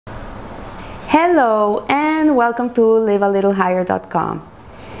Hello and welcome to livealittlehigher.com.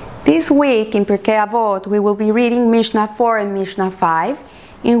 This week in Pirkei Avot we will be reading Mishnah 4 and Mishnah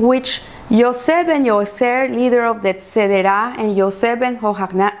 5, in which Yosef ben Yoser, leader of the Tzedera, and Yosef ben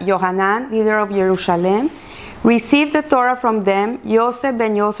Yohanan, leader of Jerusalem, received the Torah from them. Yosef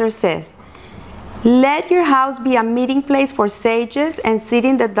ben Yoser says, "Let your house be a meeting place for sages, and sit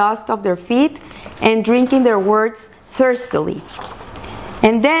in the dust of their feet, and drinking their words thirstily."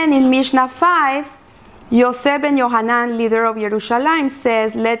 And then in Mishnah 5, Yosef ben Yohanan, leader of Jerusalem,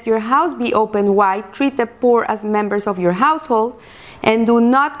 says, "Let your house be open wide, treat the poor as members of your household, and do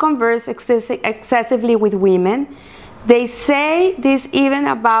not converse excessively with women. They say this even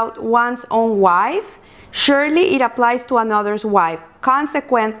about one's own wife. Surely it applies to another's wife.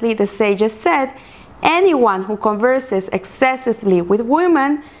 Consequently, the sages said, anyone who converses excessively with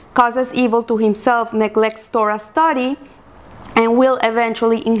women causes evil to himself, neglects Torah study, and will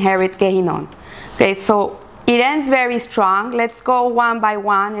eventually inherit Gehinnom." Okay, so it ends very strong. Let's go one by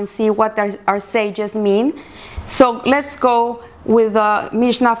one and see what our sages mean. So let's go with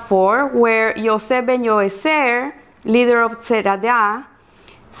Mishnah 4, where Yosef ben Yoser, leader of Tzedera,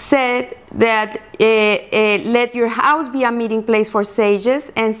 said that let your house be a meeting place for sages,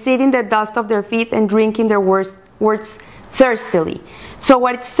 and sit in the dust of their feet and drinking their words thirstily. So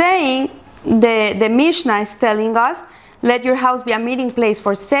what it's saying, the Mishnah is telling us, let your house be a meeting place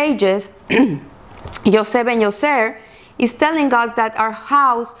for sages. Yosef ben Yoser is telling us that our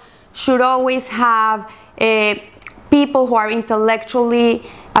house should always have people who are intellectually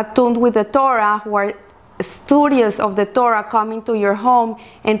attuned with the Torah, who are studious of the Torah, coming to your home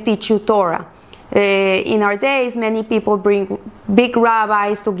and teach you Torah. In our days, many people bring big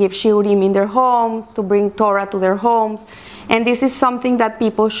rabbis to give shiurim in their homes, to bring Torah to their homes, and this is something that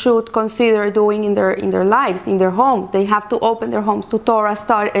people should consider doing in their lives, in their homes. They have to open their homes to Torah,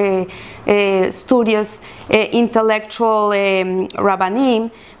 studious, intellectual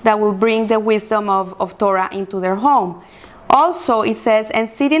rabbanim that will bring the wisdom of Torah into their home. Also, it says, and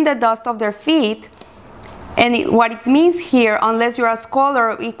sit in the dust of their feet, and what it means here, unless you're a scholar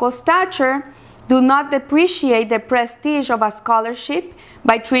of equal stature, do not depreciate the prestige of a scholarship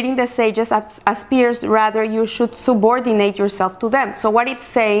by treating the sages as peers. Rather, you should subordinate yourself to them. So what it's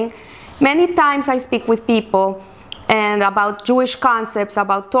saying, many times I speak with people and about Jewish concepts,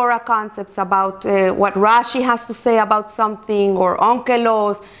 about Torah concepts, about what Rashi has to say about something, or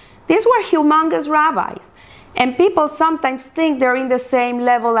Onkelos. These were humongous rabbis. And people sometimes think they're in the same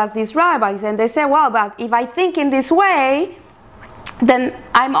level as these rabbis. And they say, well, but if I think in this way, then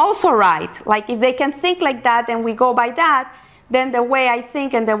I'm also right. Like, if they can think like that and we go by that, then the way I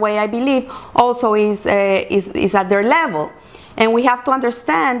think and the way I believe also is at their level. And we have to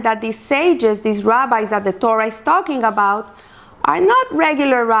understand that these sages, these rabbis that the Torah is talking about, are not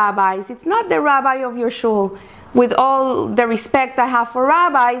regular rabbis. It's not the rabbi of your shul. With all the respect I have for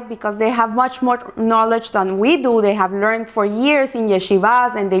rabbis, because they have much more knowledge than we do. They have learned for years in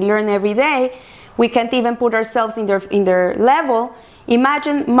yeshivas and they learn every day. We can't even put ourselves in their level.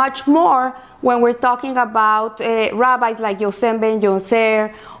 Imagine much more when we're talking about rabbis like Yosef ben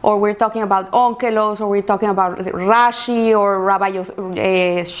Yoser, or we're talking about Onkelos, or we're talking about Rashi, or Rabbi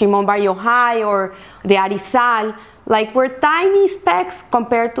Shimon Bar Yochai, or the Arizal. Like, we're tiny specks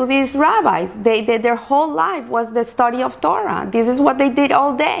compared to these rabbis. Their whole life was the study of Torah. This is what they did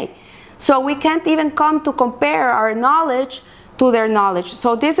all day. So we can't even come to compare our knowledge to their knowledge.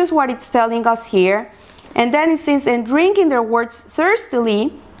 So this is what it's telling us here. And then it says, and drinking their words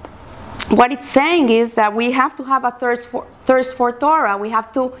thirstily, what it's saying is that we have to have a thirst for Torah. We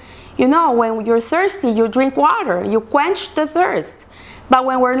have to, when you're thirsty, you drink water. You quench the thirst. But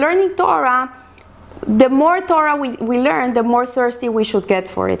when we're learning Torah, the more Torah we learn, the more thirsty we should get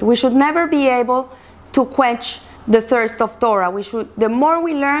for it. We should never be able to quench the thirst of Torah. The more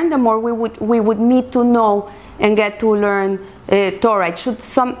we learn, the more we would need to know and get to learn Torah.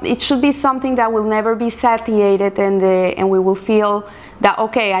 It should be something that will never be satiated, and we will feel that,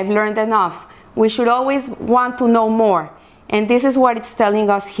 okay, I've learned enough. We should always want to know more, and this is what it's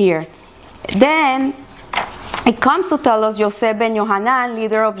telling us here. Then it comes to tell us, Yosef ben Yohanan,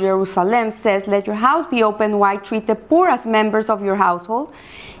 leader of Jerusalem, says, let your house be open wide, treat the poor as members of your household,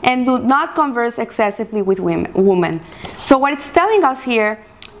 and do not converse excessively with women. So what it's telling us here,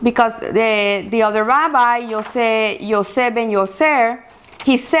 because the other rabbi, Yosef ben Yoser,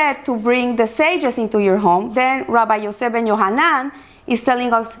 he said to bring the sages into your home. Then Rabbi Yosef ben Yohanan is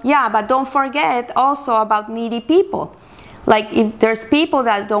telling us, yeah, but don't forget also about needy people. Like if there's people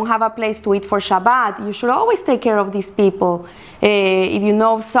that don't have a place to eat for Shabbat, you should always take care of these people. If you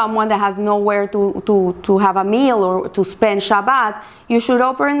know someone that has nowhere to have a meal or to spend Shabbat, you should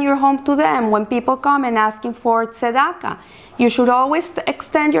open your home to them. When people come and asking for tzedakah, you should always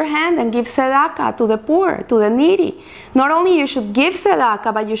extend your hand and give tzedakah to the poor, to the needy. Not only you should give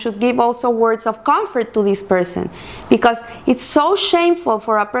tzedakah, but you should give also words of comfort to this person. Because it's so shameful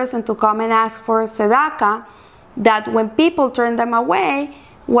for a person to come and ask for tzedakah that when people turn them away,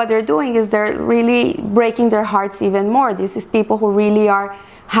 what they're doing is they're really breaking their hearts even more. This is people who really are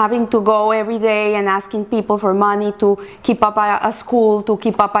having to go every day and asking people for money to keep up a school, to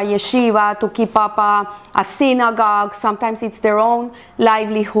keep up a yeshiva, to keep up a synagogue. Sometimes it's their own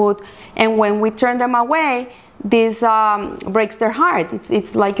livelihood. And when we turn them away, this breaks their heart.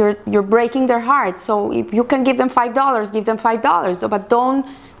 It's like you're breaking their heart. So if you can give them $5, give them $5, but don't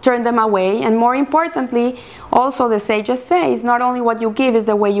turn them away. And more importantly, also the sages say, it's not only what you give, it's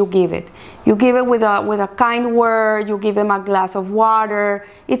the way you give it. You give it with a kind word, you give them a glass of water.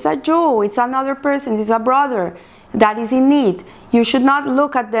 It's a Jew, it's another person, it's a brother that is in need. You should not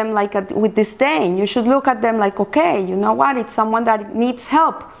look at them like with disdain. You should look at them like, okay, you know what, it's someone that needs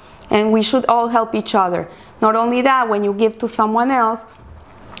help, and we should all help each other. Not only that, when you give to someone else,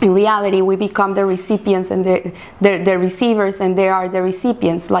 in reality, we become the recipients and the receivers, and they are the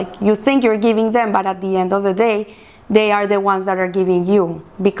recipients. Like you think you're giving them, but at the end of the day, they are the ones that are giving you.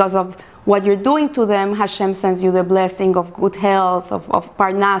 Because of what you're doing to them, Hashem sends you the blessing of good health, of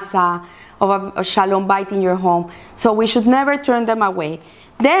parnasa, of a shalom bait in your home. So we should never turn them away.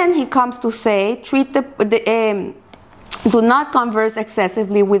 Then he comes to say, do not converse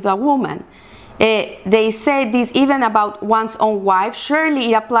excessively with a woman. They say this even about one's own wife.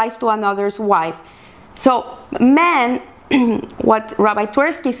 Surely it applies to another's wife. So men, what Rabbi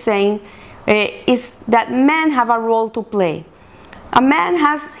Twersky is saying is that men have a role to play. A man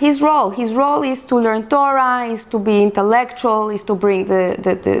has his role. His role is to learn Torah, is to be intellectual, is to bring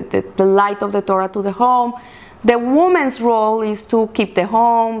the light of the Torah to the home. The woman's role is to keep the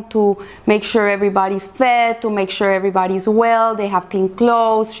home, to make sure everybody's fed, to make sure everybody's well, they have clean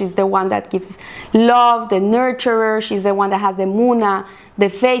clothes. She's the one that gives love, the nurturer. She's the one that has the munah, the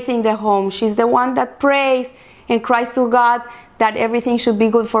faith in the home. She's the one that prays and cries to God that everything should be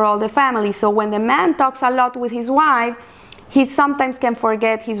good for all the family. So when the man talks a lot with his wife, he sometimes can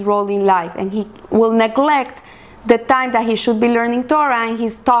forget his role in life, and he will neglect the time that he should be learning Torah, and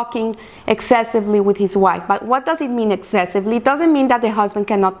he's talking excessively with his wife. But what does it mean excessively? It doesn't mean that the husband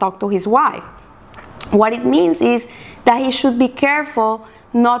cannot talk to his wife. What it means is that he should be careful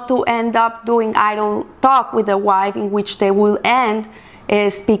not to end up doing idle talk with the wife, in which they will end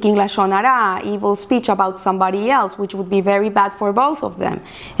speaking Lashon Hara, evil speech about somebody else, which would be very bad for both of them.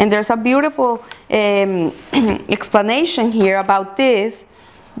 And there's a beautiful explanation here about this,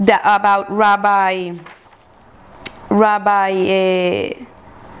 about Rabbi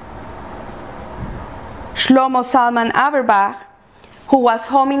Shlomo Salman Averbach, who was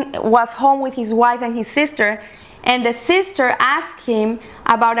home with his wife and his sister, and the sister asked him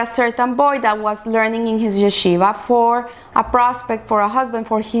about a certain boy that was learning in his yeshiva for a prospect for a husband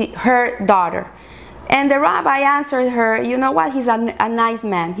for her daughter. And the rabbi answered her, you know what, he's a nice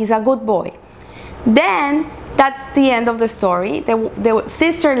man, he's a good boy. Then that's the end of the story. The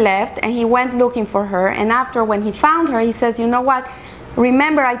sister left, and he went looking for her, and after, when he found her, he says, you know what,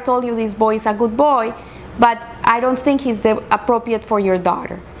 remember I told you this boy is a good boy, but I don't think he's appropriate for your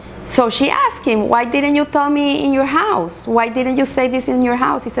daughter. So she asked him, why didn't you tell me in your house? Why didn't you say this in your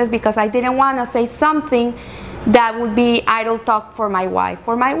house? He says, because I didn't want to say something that would be idle talk for my wife.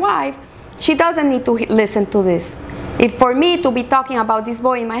 For my wife, she doesn't need to listen to this. If for me to be talking about this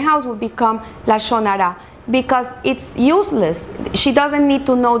boy in my house would become Lashon Hara, because it's useless. She doesn't need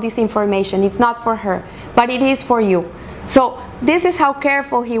to know this information. It's not for her, but it is for you. So this is how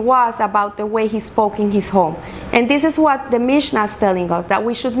careful he was about the way he spoke in his home. And this is what the Mishnah is telling us, that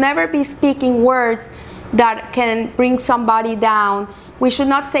we should never be speaking words that can bring somebody down. We should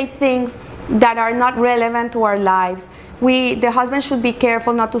not say things that are not relevant to our lives. The husband should be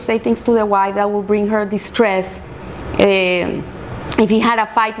careful not to say things to the wife that will bring her distress. If he had a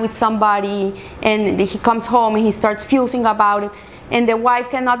fight with somebody and he comes home and he starts fusing about it, and the wife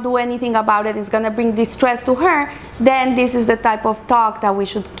cannot do anything about it, it's going to bring distress to her, then this is the type of talk that we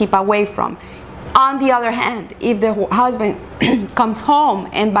should keep away from. On the other hand, if the husband comes home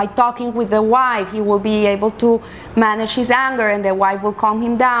and by talking with the wife, he will be able to manage his anger, and the wife will calm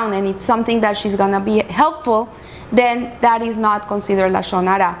him down, and it's something that she's going to be helpful, then that is not considered Lashon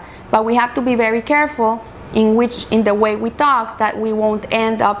Hara. But we have to be very careful in the way we talk, that we won't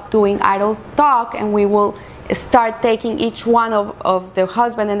end up doing idle talk, and we will start taking each one of the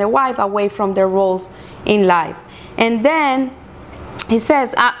husband and the wife away from their roles in life. And then he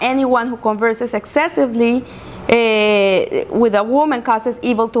says, anyone who converses excessively with a woman causes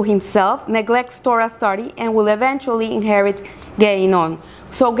evil to himself, neglects Torah study, and will eventually inherit Gehinnom.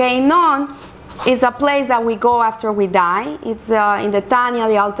 So Gehinnom is a place that we go after we die. It's in the Tanya,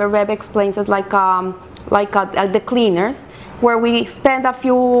 the Alter Rebbe explains it like the cleaners, where we spend a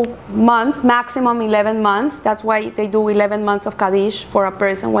few months, maximum 11 months. That's why they do 11 months of Kaddish for a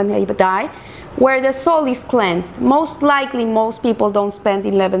person when they die, where the soul is cleansed. Most likely, most people don't spend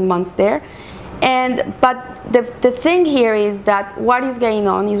 11 months there. But the thing here is that what is going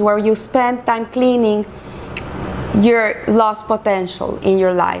on is where you spend time cleaning your lost potential in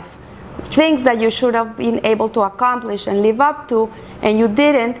your life. Things that you should have been able to accomplish and live up to, and you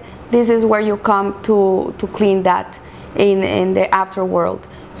didn't. This is where you come to clean that in the afterworld.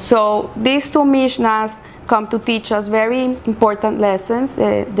 So these two Mishnahs come to teach us very important lessons.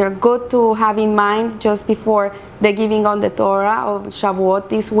 They're good to have in mind just before the giving on the Torah of Shavuot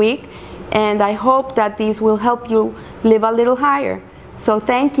this week. And I hope that this will help you live a little higher. So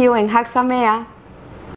thank you and Chag Sameach.